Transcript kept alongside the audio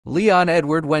Leon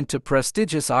Edward went to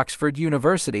prestigious Oxford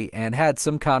University and had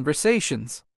some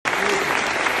conversations.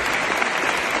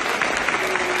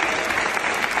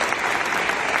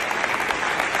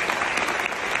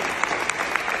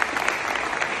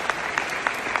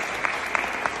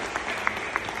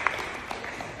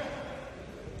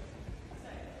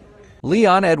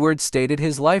 Leon Edwards stated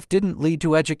his life didn't lead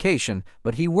to education,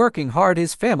 but he working hard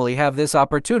his family have this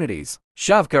opportunities.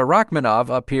 Shavkat Rakhmonov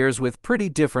appears with pretty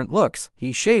different looks.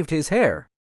 He shaved his hair.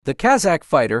 The Kazakh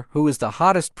fighter, who is the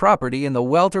hottest property in the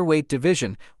welterweight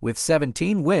division with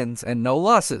 17 wins and no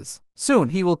losses. Soon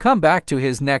he will come back to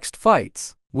his next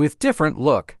fights with different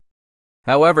look.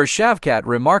 However, Shavkat's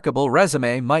remarkable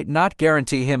resume might not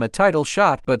guarantee him a title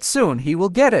shot, but soon he will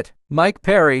get it. Mike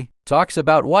Perry talks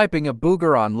about wiping a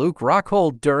booger on Luke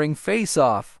Rockhold during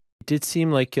face-off. It did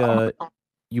seem like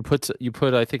you put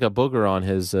I think a booger on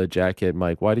his jacket,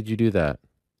 Mike. Why did you do that?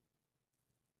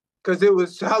 Because it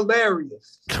was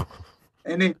hilarious.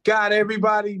 And it got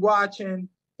everybody watching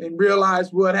and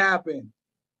realized what happened.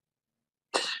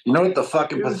 You know what the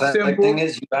fucking pathetic thing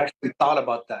is? You actually thought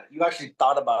about that. You actually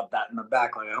thought about that in the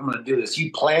back. Like, I'm going to do this.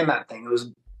 You planned that thing. It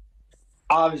was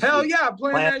obviously. Hell yeah, I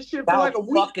planned that shit for like a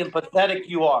week. How fucking pathetic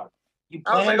you are. You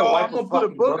I was like, oh, I'm going to put a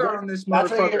booger on this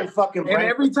motherfucker. And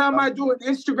every time I do an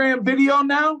Instagram video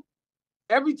now,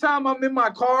 every time I'm in my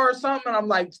car or something and I'm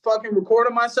like fucking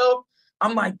recording myself,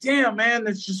 I'm like, damn, man,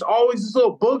 there's just always this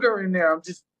little booger in there. I'm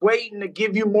just waiting to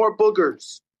give you more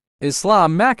boogers.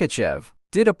 Islam Makhachev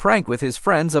did a prank with his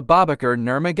friends Abubakar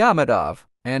Nurmagomedov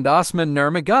and Osman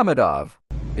Nurmagomedov.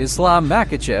 Islam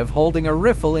Makhachev holding a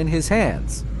rifle in his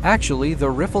hands. Actually, the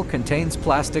rifle contains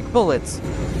plastic bullets.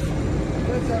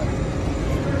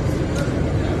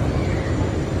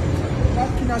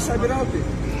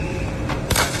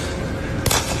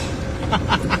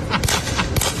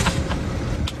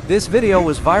 This video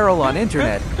was viral on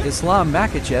internet. Islam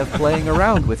Makhachev playing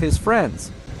around with his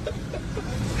friends.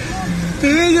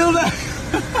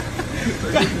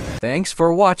 Thanks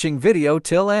for watching video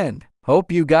till end.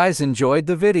 Hope you guys enjoyed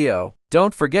the video.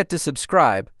 Don't forget to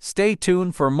subscribe. Stay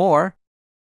tuned for more.